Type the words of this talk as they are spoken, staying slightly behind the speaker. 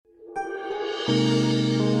My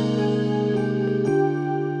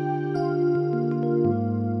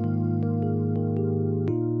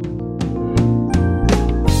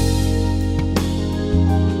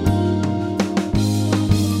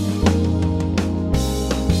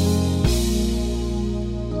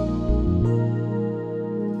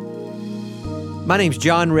name's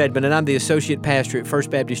Jon Redmond, and I'm the Associate Pastor at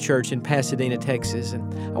First Baptist Church in Pasadena, Texas.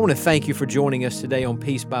 And I want to thank you for joining us today on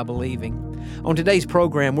Peace by Believing. On today's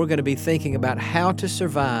program, we're going to be thinking about how to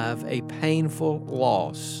survive a painful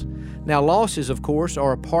loss. Now, losses, of course,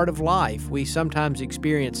 are a part of life. We sometimes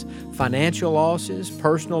experience financial losses,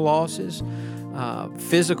 personal losses,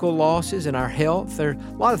 physical losses in our health. There are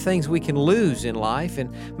a lot of things we can lose in life,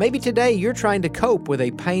 and maybe today you're trying to cope with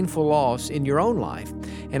a painful loss in your own life.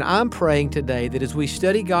 And I'm praying today that as we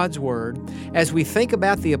study God's Word, as we think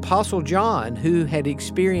about the Apostle John, who had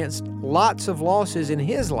experienced lots of losses in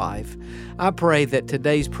his life, I pray that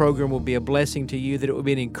today's program will be a blessing to you, that it will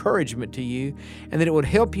be an encouragement to you, and that it would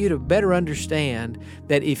help you to better understand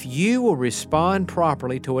that if you will respond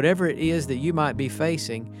properly to whatever it is that you might be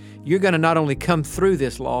facing, you're going to not only come through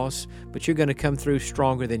this loss, but you're going to come through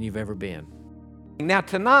stronger than you've ever been. Now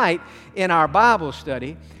tonight in our Bible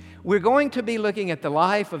study, we're going to be looking at the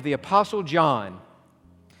life of the Apostle John.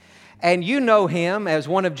 And you know him as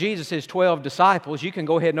one of Jesus' 12 disciples. You can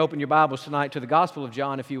go ahead and open your Bibles tonight to the Gospel of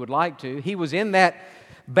John if you would like to. He was in that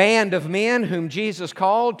band of men whom Jesus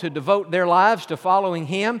called to devote their lives to following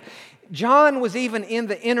him. John was even in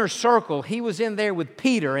the inner circle. He was in there with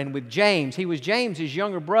Peter and with James. He was James's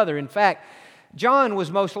younger brother. In fact, John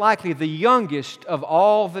was most likely the youngest of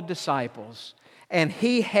all the disciples. And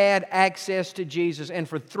he had access to Jesus. And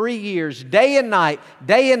for 3 years, day and night,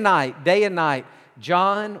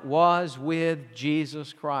 John was with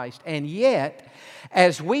Jesus Christ. And yet,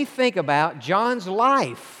 as we think about John's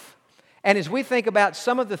life, and as we think about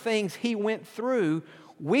some of the things he went through,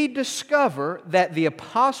 we discover that the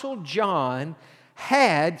Apostle John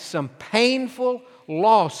had some painful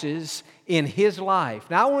losses in his life.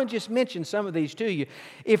 Now, I want to just mention some of these to you.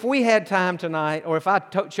 If we had time tonight, or if I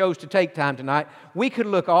chose to take time tonight, we could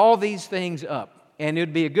look all these things up, and it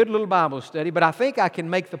would be a good little Bible study, but I think I can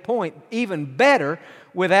make the point even better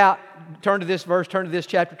without, turn to this verse, turn to this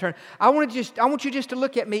chapter, I want you just to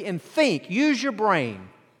look at me and think, use your brain,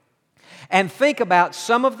 and think about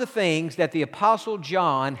some of the things that the Apostle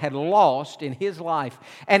John had lost in his life.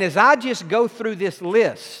 And as I just go through this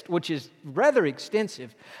list, which is rather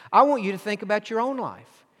extensive, I want you to think about your own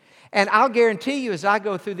life. And I'll guarantee you, as I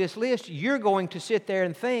go through this list, you're going to sit there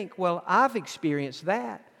and think, well, I've experienced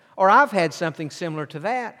that, or I've had something similar to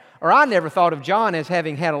that, or I never thought of John as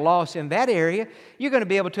having had a loss in that area. You're going to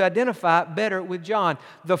be able to identify better with John.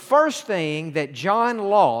 The first thing that John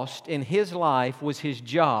lost in his life was his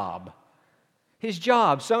job. His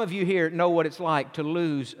job. Some of you here know what it's like to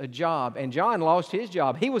lose a job. And John lost his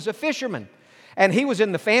job. He was a fisherman. And he was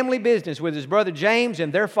in the family business with his brother James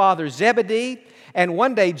and their father Zebedee. And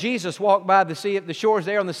one day Jesus walked by the shores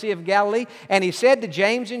there on the Sea of Galilee. And he said to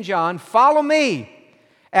James and John, "Follow me,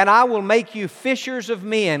 and I will make you fishers of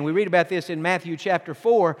men." We read about this in Matthew chapter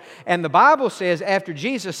 4. And the Bible says after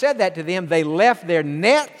Jesus said that to them, they left their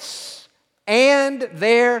nets and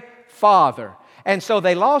their father. And so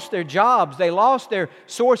they lost their jobs, they lost their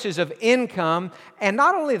sources of income, and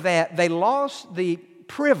not only that, they lost the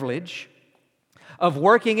privilege of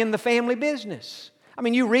working in the family business. I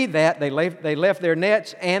mean, you read that, they left their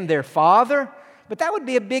nets and their father, but that would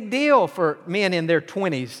be a big deal for men in their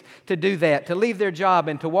 20s to do that, to leave their job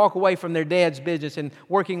and to walk away from their dad's business and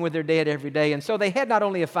working with their dad every day. And so they had not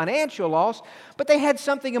only a financial loss, but they had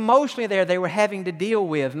something emotionally there they were having to deal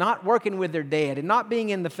with, not working with their dad and not being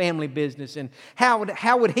in the family business, and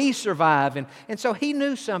how would he survive? And so he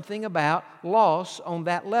knew something about loss on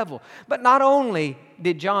that level. But not only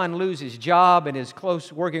did John lose his job and his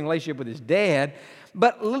close working relationship with his dad,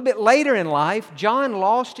 but a little bit later in life, John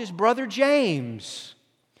lost his brother James.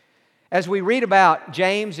 As we read about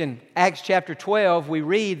James in Acts chapter 12, we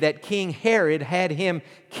read that King Herod had him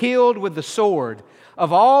killed with the sword.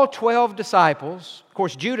 Of all 12 disciples, of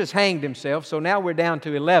course, Judas hanged himself, so now we're down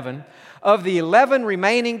to 11. Of the 11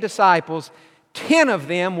 remaining disciples, 10 of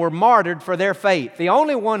them were martyred for their faith. The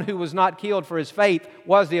only one who was not killed for his faith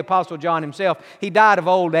was the Apostle John himself. He died of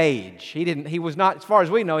old age. He was not, as far as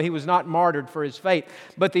we know, he was not martyred for his faith.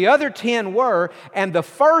 But the other 10 were, and the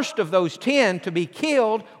first of those 10 to be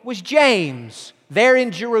killed was James, there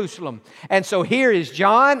in Jerusalem. And so here is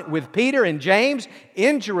John with Peter and James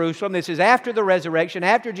in Jerusalem. This is after the resurrection,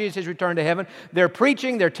 after Jesus has returned to heaven. They're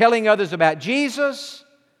preaching, they're telling others about Jesus.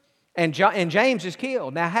 And James is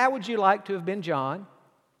killed. Now, how would you like to have been John?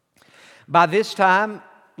 By this time,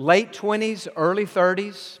 late 20s, early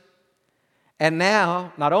 30s, and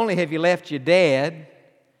now not only have you left your dad,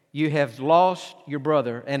 you have lost your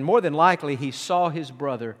brother, and more than likely he saw his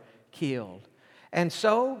brother killed. And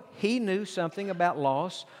so he knew something about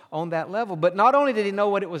loss on that level. But not only did he know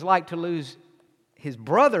what it was like to lose his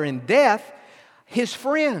brother in death, his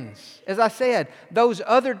friends, as I said, those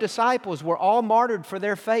other disciples were all martyred for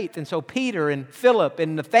their faith. And so Peter and Philip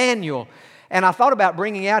and Nathaniel, and I thought about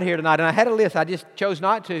bringing out here tonight, and I had a list, I just chose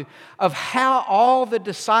not to, of how all the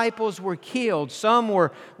disciples were killed. Some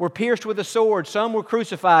were pierced with a sword, some were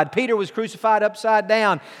crucified. Peter was crucified upside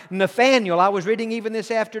down. Nathaniel, I was reading even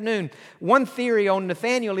this afternoon, one theory on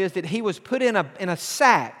Nathaniel is that he was put in a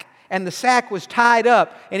sack, and the sack was tied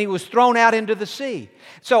up, and he was thrown out into the sea.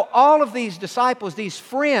 So all of these disciples, these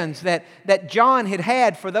friends that John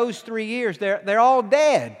had for those 3 years, they're all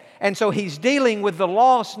dead. And so he's dealing with the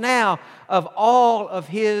loss now of all of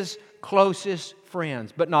his closest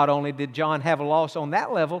friends. But not only did John have a loss on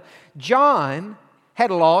that level, John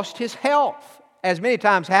had lost his health. As many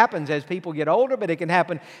times happens as people get older, but it can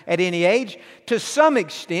happen at any age. To some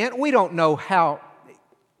extent, we don't know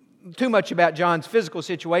too much about John's physical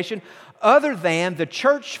situation, other than the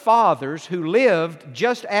church fathers who lived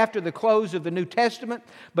just after the close of the New Testament,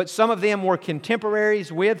 but some of them were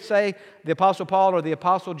contemporaries with, say, the Apostle Paul or the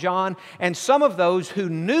Apostle John, and some of those who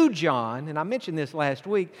knew John, and I mentioned this last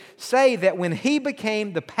week, say that when he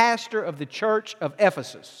became the pastor of the church of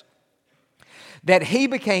Ephesus, that he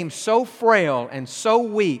became so frail and so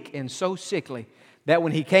weak and so sickly that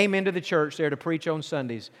when he came into the church there to preach on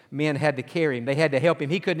Sundays, men had to carry him. They had to help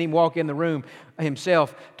him. He couldn't even walk in the room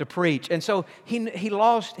himself to preach. And so he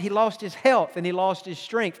lost his health and he lost his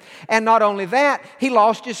strength. And not only that, he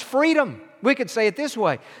lost his freedom. We could say it this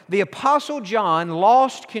way. The Apostle John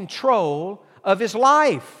lost control of his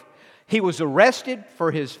life. He was arrested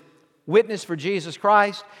for his witness for Jesus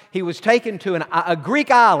Christ. He was taken to a Greek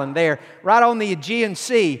island there, right on the Aegean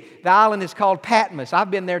Sea. The island is called Patmos. I've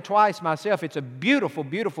been there twice myself. It's a beautiful,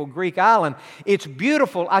 beautiful Greek island. It's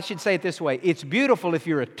beautiful, I should say it this way, it's beautiful if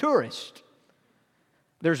you're a tourist.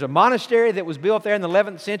 There's a monastery that was built there in the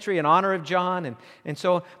 11th century in honor of John,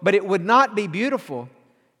 but it would not be beautiful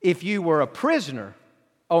if you were a prisoner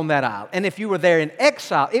on that island. And if you were there in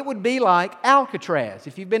exile, it would be like Alcatraz.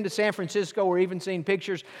 If you've been to San Francisco or even seen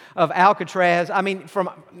pictures of Alcatraz, I mean, from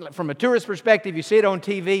a tourist perspective, you see it on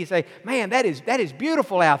TV, you say, man, that is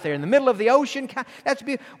beautiful out there in the middle of the ocean.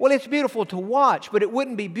 Well, it's beautiful to watch, but it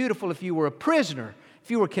wouldn't be beautiful if you were a prisoner, if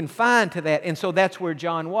you were confined to that. And so that's where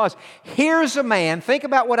John was. Here's a man, think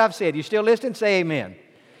about what I've said. You still listening? Say amen.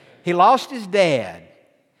 He lost his dad.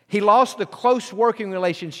 He lost the close working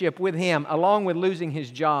relationship with him, along with losing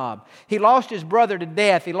his job. He lost his brother to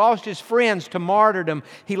death. He lost his friends to martyrdom.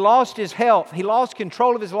 He lost his health. He lost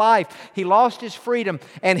control of his life. He lost his freedom.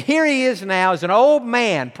 And here he is now as an old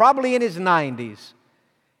man, probably in his 90s.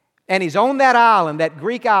 And he's on that island, that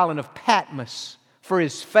Greek island of Patmos, for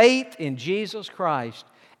his faith in Jesus Christ.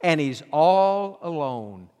 And he's all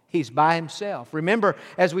alone. He's by himself. Remember,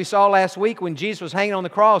 as we saw last week when Jesus was hanging on the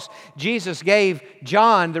cross, Jesus gave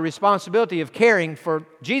John the responsibility of caring for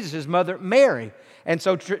Jesus' mother, Mary. And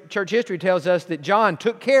so church history tells us that John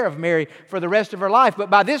took care of Mary for the rest of her life. But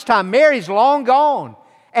by this time, Mary's long gone.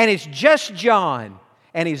 And it's just John.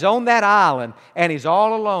 And he's on that island. And he's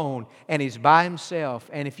all alone. And he's by himself.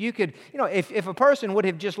 And if you could, if a person would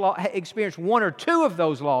have just experienced one or two of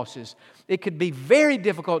those losses, it could be very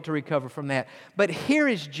difficult to recover from that. But here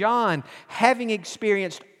is John having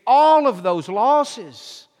experienced all of those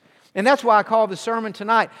losses. And that's why I call the sermon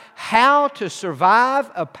tonight, How to Survive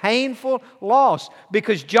a Painful Loss.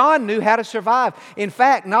 Because John knew how to survive. In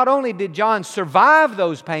fact, not only did John survive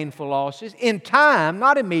those painful losses, in time,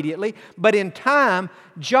 not immediately, but in time,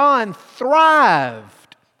 John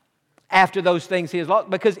thrived after those things he has lost.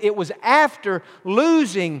 Because it was after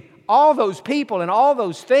losing all those people and all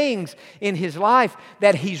those things in his life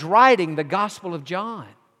that he's writing the Gospel of John.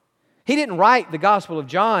 He didn't write the Gospel of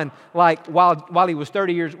John like while he was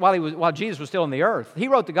 30 years, while Jesus was still on the earth. He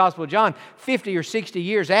wrote the Gospel of John 50 or 60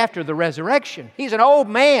 years after the resurrection. He's an old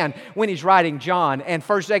man when he's writing John and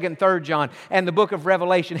 1st, 2nd, and 3rd John and the book of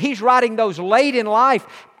Revelation. He's writing those late in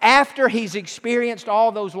life after he's experienced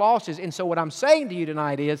all those losses. And so what I'm saying to you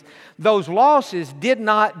tonight is those losses did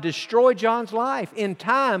not destroy John's life. In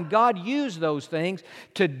time, God used those things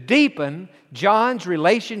to deepen John's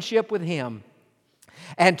relationship with Him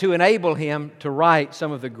and to enable him to write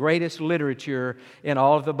some of the greatest literature in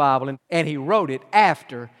all of the Bible. And he wrote it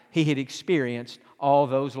after he had experienced all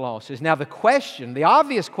those losses. Now the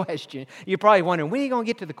obvious question, you're probably wondering, when are you going to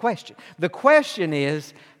get to the question? The question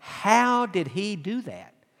is, how did he do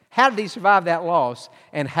that? How did he survive that loss,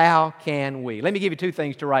 and how can we? Let me give you two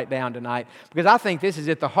things to write down tonight, because I think this is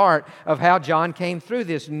at the heart of how John came through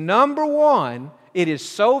this. Number one, it is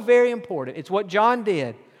so very important. It's what John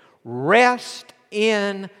did. Rest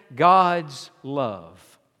in God's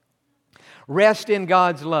love. Rest in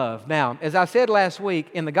God's love. Now, as I said last week,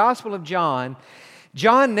 in the Gospel of John,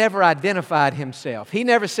 John never identified himself. He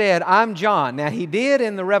never said, I'm John. Now, he did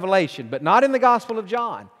in the Revelation, but not in the Gospel of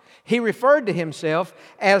John. He referred to himself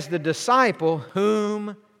as the disciple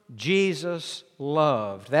whom Jesus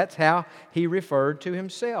loved. That's how he referred to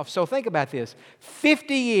himself. So think about this.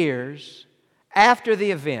 50 years after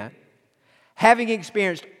the event, having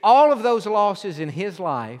experienced all of those losses in his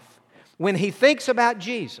life, when he thinks about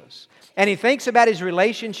Jesus and he thinks about his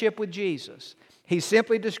relationship with Jesus, he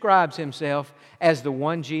simply describes himself as the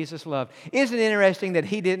one Jesus loved. Isn't it interesting that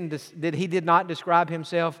he did not describe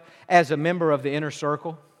himself as a member of the inner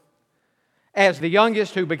circle? As the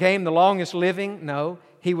youngest who became the longest living? No,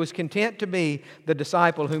 he was content to be the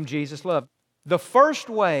disciple whom Jesus loved. The first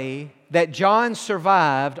way that John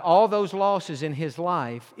survived all those losses in his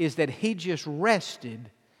life is that he just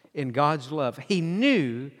rested in God's love. He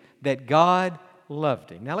knew that God loved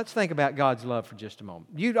him. Now let's think about God's love for just a moment.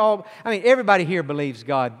 Everybody here believes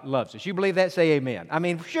God loves us. You believe that? Say amen.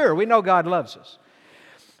 Sure, we know God loves us.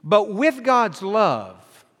 But with God's love,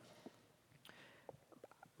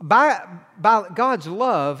 by God's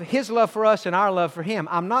love, His love for us and our love for Him,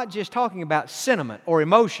 I'm not just talking about sentiment or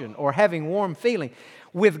emotion or having warm feeling.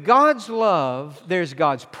 With God's love, there's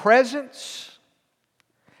God's presence,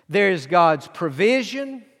 there's God's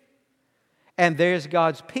provision, and there's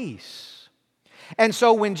God's peace. And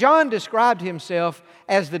so when John described himself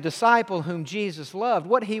as the disciple whom Jesus loved,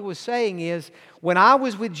 what he was saying is, when I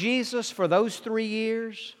was with Jesus for those 3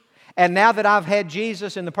 years, and now that I've had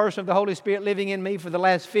Jesus in the person of the Holy Spirit living in me for the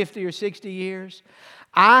last 50 or 60 years,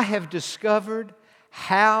 I have discovered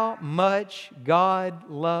how much God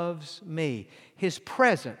loves me. His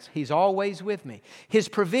presence, He's always with me. His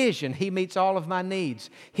provision, He meets all of my needs.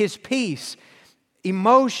 His peace,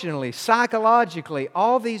 emotionally, psychologically,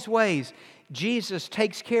 all these ways, Jesus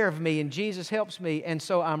takes care of me and Jesus helps me, and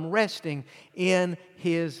so I'm resting in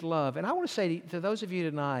His love. And I want to say to those of you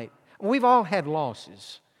tonight, we've all had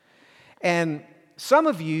losses. And some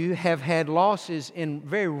of you have had losses in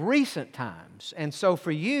very recent times. And so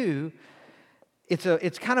for you,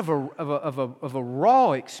 it's kind of a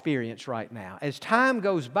raw experience right now. As time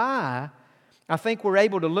goes by, I think we're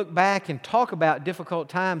able to look back and talk about difficult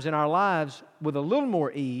times in our lives with a little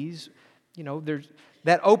more ease. You know,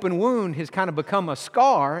 that open wound has kind of become a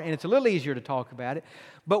scar, and it's a little easier to talk about it.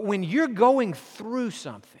 But when you're going through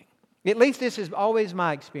something, at least this is always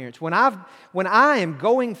my experience. When I am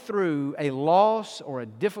going through a loss or a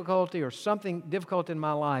difficulty or something difficult in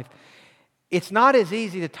my life, it's not as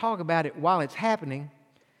easy to talk about it while it's happening,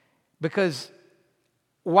 because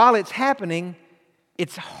while it's happening,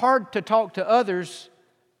 it's hard to talk to others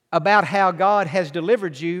about how God has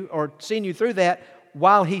delivered you or seen you through that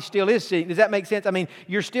while He still is seeing. Does that make sense?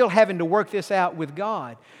 You're still having to work this out with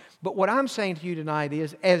God. But what I'm saying to you tonight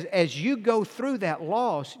is, as you go through that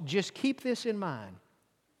loss, just keep this in mind.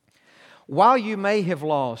 While you may have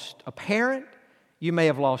lost a parent, you may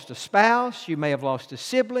have lost a spouse, you may have lost a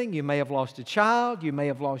sibling, you may have lost a child, you may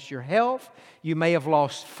have lost your health, you may have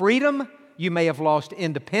lost freedom, you may have lost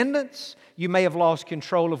independence, you may have lost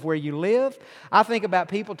control of where you live. I think about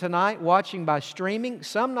people tonight watching by streaming,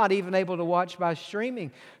 some not even able to watch by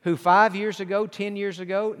streaming, who 5 years ago, 10 years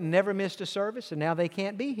ago, never missed a service, and now they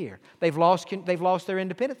can't be here. They've lost their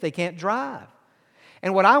independence. They can't drive.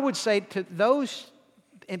 And what I would say to those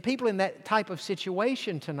and people in that type of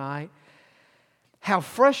situation tonight, how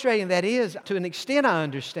frustrating that is. To an extent, I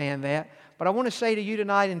understand that. But I want to say to you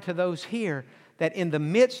tonight and to those here, that in the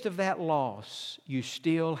midst of that loss, you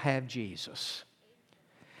still have Jesus.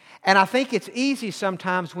 And I think it's easy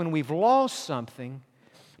sometimes when we've lost something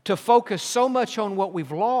to focus so much on what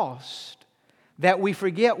we've lost that we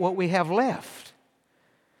forget what we have left.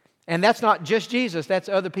 And that's not just Jesus, that's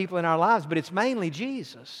other people in our lives, but it's mainly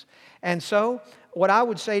Jesus. And so, what I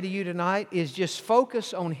would say to you tonight is just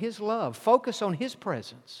focus on His love, focus on His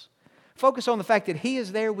presence, focus on the fact that He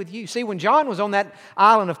is there with you. See, when John was on that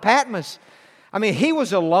island of Patmos, he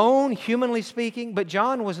was alone, humanly speaking, but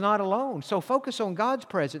John was not alone. So focus on God's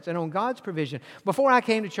presence and on God's provision. Before I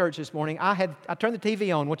came to church this morning, I turned the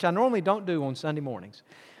TV on, which I normally don't do on Sunday mornings.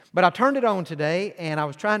 But I turned it on today, and I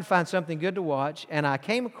was trying to find something good to watch, and I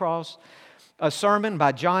came across a sermon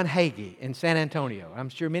by John Hagee in San Antonio. I'm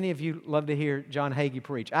sure many of you love to hear John Hagee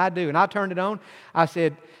preach. I do, and I turned it on. I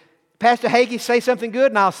said, Pastor Hagee, say something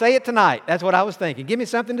good and I'll say it tonight. That's what I was thinking. Give me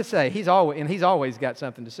something to say. He's always got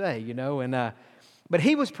something to say, you know. But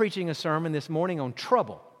he was preaching a sermon this morning on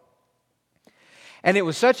trouble. And it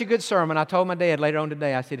was such a good sermon, I told my dad later on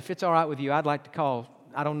today, I said, if it's all right with you, I'd like to call,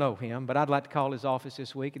 I don't know him, but I'd like to call his office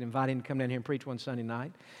this week and invite him to come down here and preach one Sunday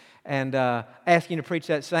night and ask him to preach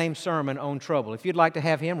that same sermon on trouble. If you'd like to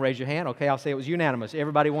have him, raise your hand. Okay, I'll say it was unanimous.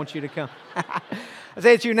 Everybody wants you to come. I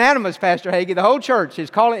say it's unanimous, Pastor Hagee. The whole church is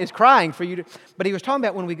crying for you to. But he was talking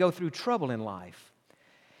about when we go through trouble in life.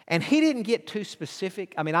 And he didn't get too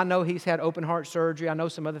specific. I mean, I know he's had open heart surgery. I know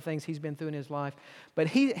some other things he's been through in his life. But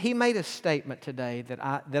he made a statement today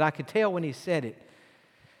that I could tell when he said it,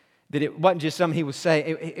 that it wasn't just something he was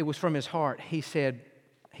saying. It was from his heart. He said,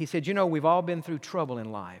 you know, we've all been through trouble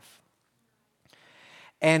in life.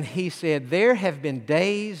 And he said, there have been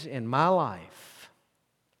days in my life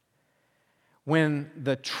when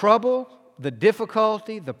the trouble, the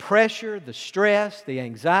difficulty, the pressure, the stress, the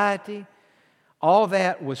anxiety, all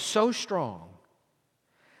that was so strong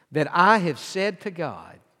that I have said to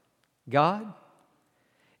God, God,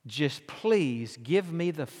 just please give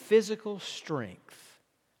me the physical strength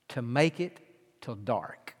to make it till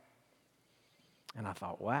dark. And I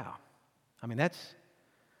thought, wow. I mean,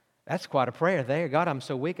 that's quite a prayer there. God, I'm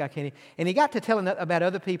so weak, I can't. And he got to telling about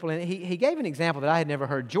other people, and he gave an example that I had never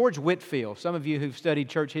heard. George Whitefield, some of you who've studied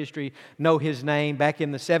church history know his name. Back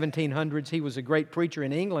in the 1700s, he was a great preacher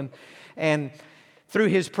in England, and through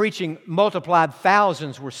his preaching, multiplied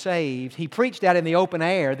thousands were saved. He preached out in the open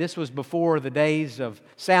air. This was before the days of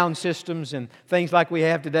sound systems and things like we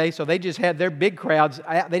have today, so they just had their big crowds.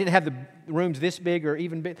 They didn't have the rooms this big or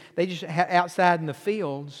even big. They just had outside in the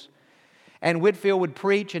fields. And Whitefield would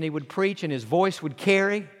preach, and he would preach, and his voice would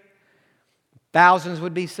carry. Thousands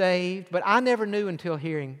would be saved. But I never knew until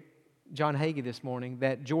hearing Jon Hagee this morning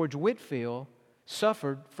that George Whitefield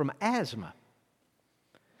suffered from asthma.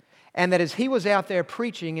 And that as he was out there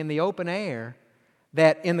preaching in the open air,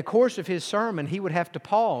 that in the course of his sermon, he would have to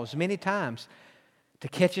pause many times to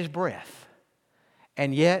catch his breath.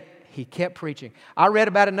 And yet, he kept preaching. I read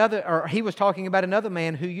about he was talking about another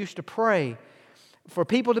man who used to pray for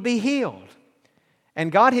people to be healed. And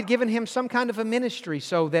God had given him some kind of a ministry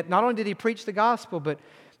so that not only did he preach the gospel, but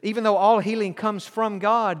even though all healing comes from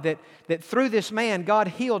God, that through this man, God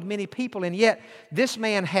healed many people. And yet, this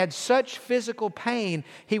man had such physical pain.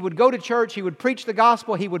 He would go to church, he would preach the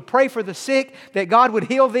gospel, he would pray for the sick, that God would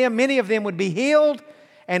heal them. Many of them would be healed.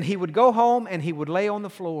 And he would go home and he would lay on the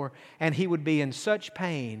floor and he would be in such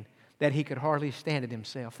pain that he could hardly stand it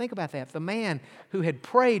himself. Think about that. The man who had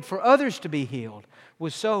prayed for others to be healed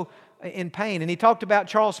was so in pain. And he talked about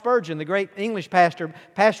Charles Spurgeon, the great English pastor,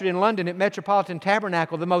 pastored in London at Metropolitan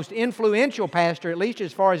Tabernacle, the most influential pastor, at least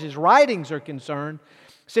as far as his writings are concerned,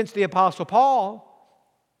 since the Apostle Paul.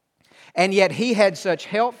 And yet he had such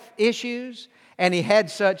health issues, and he had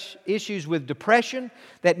such issues with depression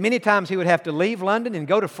that many times he would have to leave London and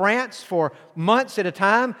go to France for months at a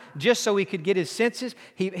time just so he could get his senses.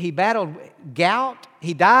 He battled gout.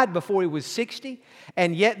 He died before he was 60.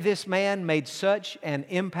 And yet this man made such an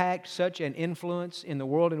impact, such an influence in the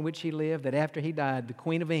world in which he lived that after he died, the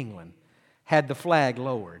Queen of England had the flag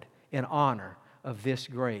lowered in honor of this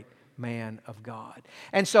great man of God.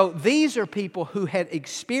 And so these are people who had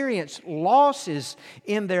experienced losses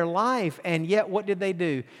in their life, and yet what did they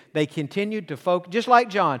do? They continued to focus, just like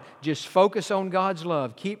John, just focus on God's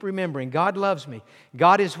love. Keep remembering, God loves me.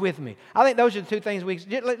 God is with me. I think those are the two things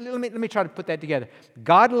let me try to put that together.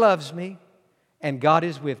 God loves me, and God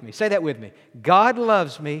is with me. Say that with me. God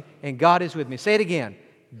loves me, and God is with me. Say it again.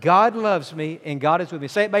 God loves me, and God is with me.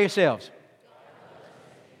 Say it by yourselves.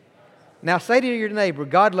 Now say to your neighbor,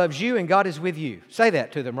 God loves you and God is with you. Say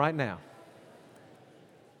that to them right now.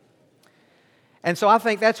 And so I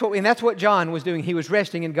think that's what John was doing. He was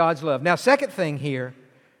resting in God's love. Now, second thing here,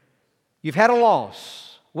 you've had a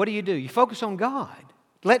loss. What do? You focus on God.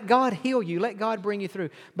 Let God heal you. Let God bring you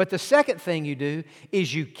through. But the second thing you do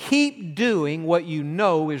is you keep doing what you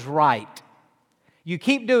know is right. You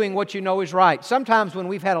keep doing what you know is right. Sometimes when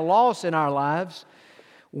we've had a loss in our lives,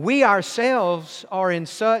 we ourselves are in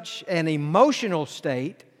such an emotional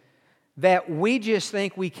state that we just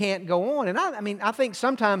think we can't go on. And I think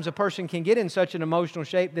sometimes a person can get in such an emotional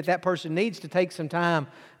shape that person needs to take some time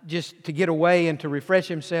just to get away and to refresh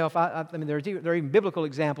himself. I mean, there are even biblical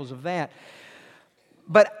examples of that.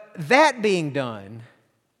 But that being done,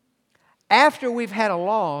 after we've had a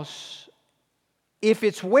loss, if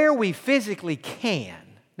it's where we physically can,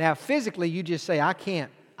 now physically you just say, I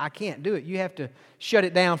can't do it. You have to shut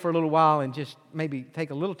it down for a little while and just maybe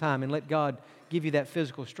take a little time and let God give you that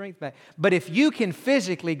physical strength back. But if you can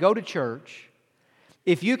physically go to church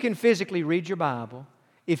if you can physically read your Bible,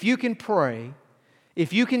 if you can pray,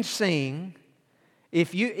 if you can sing,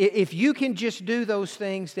 if you can just do those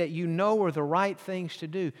things that you know are the right things to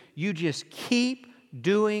do, you just keep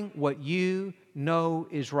doing what you know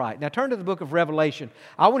is right. Now turn to the book of Revelation.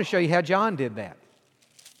 I want to show you how John did that.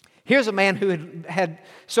 Here's a man who had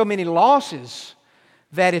so many losses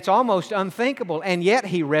that it's almost unthinkable, and yet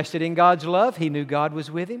he rested in God's love. He knew God was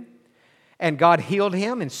with him, and God healed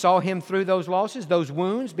him and saw him through those losses. Those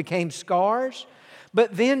wounds became scars.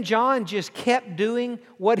 But then John just kept doing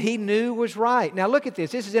what he knew was right. Now look at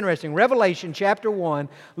this. This is interesting. Revelation chapter 1,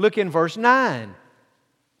 look in verse 9.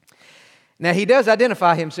 Now he does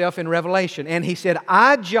identify himself in Revelation. And he said,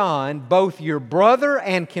 I, John, both your brother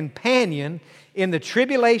and companion in the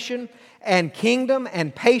tribulation and kingdom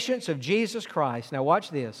and patience of Jesus Christ. Now watch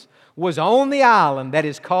this. Was on the island that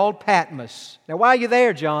is called Patmos. Now why are you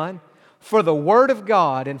there, John? For the word of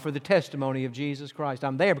God and for the testimony of Jesus Christ.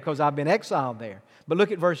 I'm there because I've been exiled there. But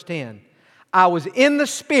look at verse 10. I was in the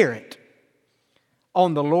Spirit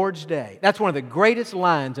on the Lord's day. That's one of the greatest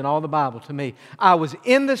lines in all the Bible to me. I was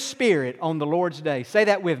in the Spirit on the Lord's day. Say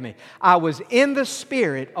that with me. I was in the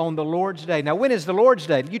Spirit on the Lord's day. Now when is the Lord's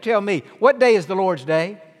day? You tell me. What day is the Lord's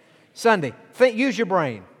day? Sunday. Use your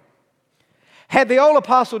brain. Had the old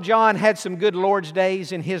Apostle John had some good Lord's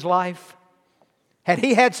days in his life? Had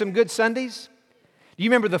he had some good Sundays? Do you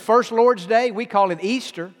remember the first Lord's Day? We call it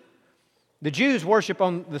Easter. The Jews worship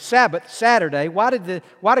on the Sabbath, Saturday. Why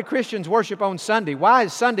did Christians worship on Sunday? Why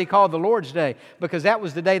is Sunday called the Lord's Day? Because that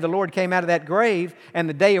was the day the Lord came out of that grave, and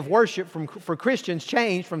the day of worship for Christians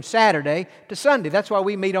changed from Saturday to Sunday. That's why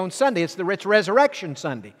we meet on Sunday. It's Resurrection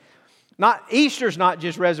Sunday. Easter's not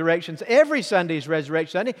just resurrection. Every Sunday is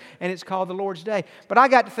Resurrection Sunday, and it's called the Lord's Day. But I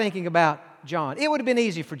got to thinking about John. It would have been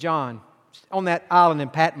easy for John on that island in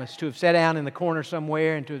Patmos to have sat down in the corner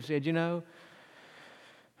somewhere and to have said,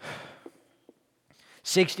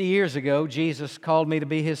 60 years ago, Jesus called me to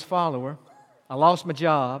be His follower. I lost my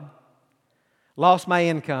job, lost my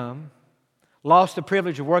income, lost the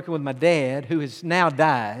privilege of working with my dad, who has now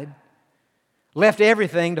died, left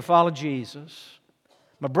everything to follow Jesus.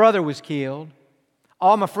 My brother was killed.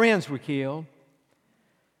 All my friends were killed.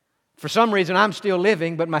 For some reason, I'm still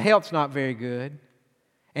living, but my health's not very good.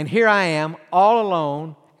 And here I am, all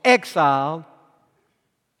alone, exiled,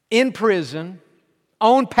 in prison,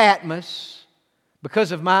 on Patmos,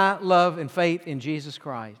 because of my love and faith in Jesus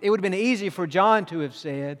Christ. It would have been easy for John to have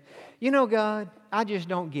said, God, I just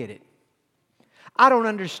don't get it. I don't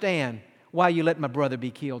understand why you let my brother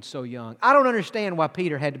be killed so young. I don't understand why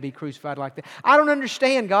Peter had to be crucified like that. I don't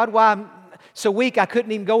understand, God, why I'm so weak I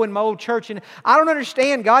couldn't even go in my old church. And I don't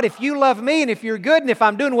understand, God, if you love me and if you're good and if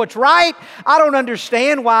I'm doing what's right, I don't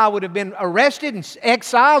understand why I would have been arrested and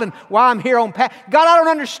exiled and why I'm here on God, I don't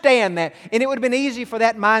understand that. And it would have been easy for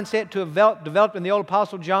that mindset to have developed in the old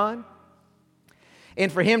Apostle John.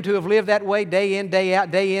 And for him to have lived that way day in, day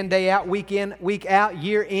out, week in, week out,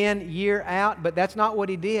 year in, year out. But that's not what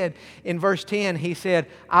he did. In verse 10, he said,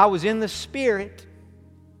 I was in the Spirit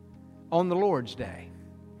on the Lord's day.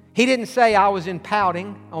 He didn't say I was in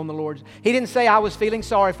pouting on the Lord's. He didn't say I was feeling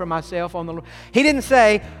sorry for myself on the Lord. He didn't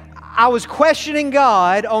say I was questioning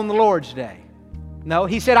God on the Lord's day. No,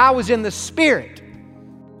 he said I was in the Spirit.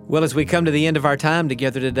 Well, as we come to the end of our time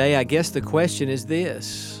together today, I guess the question is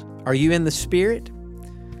this. Are you in the Spirit?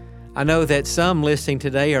 I know that some listening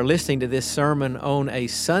today are listening to this sermon on a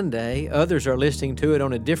Sunday. Others are listening to it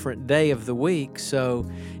on a different day of the week. So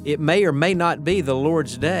it may or may not be the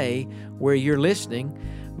Lord's Day where you're listening.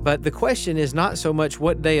 But the question is not so much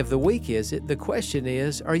what day of the week is it. The question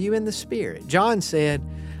is, are you in the Spirit? John said,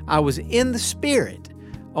 I was in the Spirit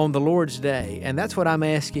on the Lord's day. And that's what I'm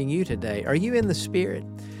asking you today. Are you in the Spirit?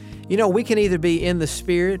 We can either be in the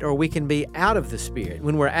Spirit or we can be out of the Spirit.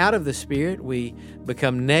 When we're out of the Spirit, we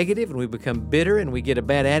become negative and we become bitter and we get a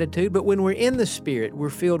bad attitude. But when we're in the Spirit, we're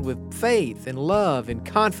filled with faith and love and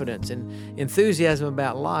confidence and enthusiasm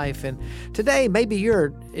about life. And today, maybe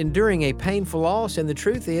you're enduring a painful loss, and the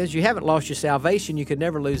truth is you haven't lost your salvation. You could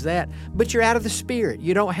never lose that. But you're out of the Spirit.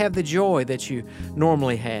 You don't have the joy that you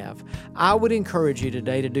normally have. I would encourage you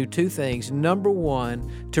today to do two things. Number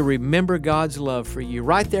one, to remember God's love for you.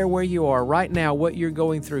 Right there where you are, right now, what you're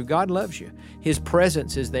going through, God loves you. His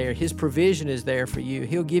presence is there. His provision is there for you.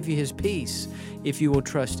 He'll give you His peace if you will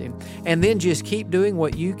trust Him. And then just keep doing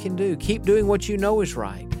what you can do. Keep doing what you know is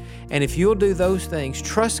right. And if you'll do those things,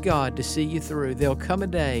 trust God to see you through. There'll come a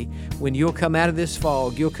day when you'll come out of this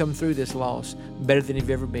fog, you'll come through this loss better than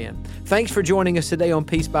you've ever been. Thanks for joining us today on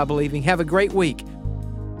Peace by Believing. Have a great week.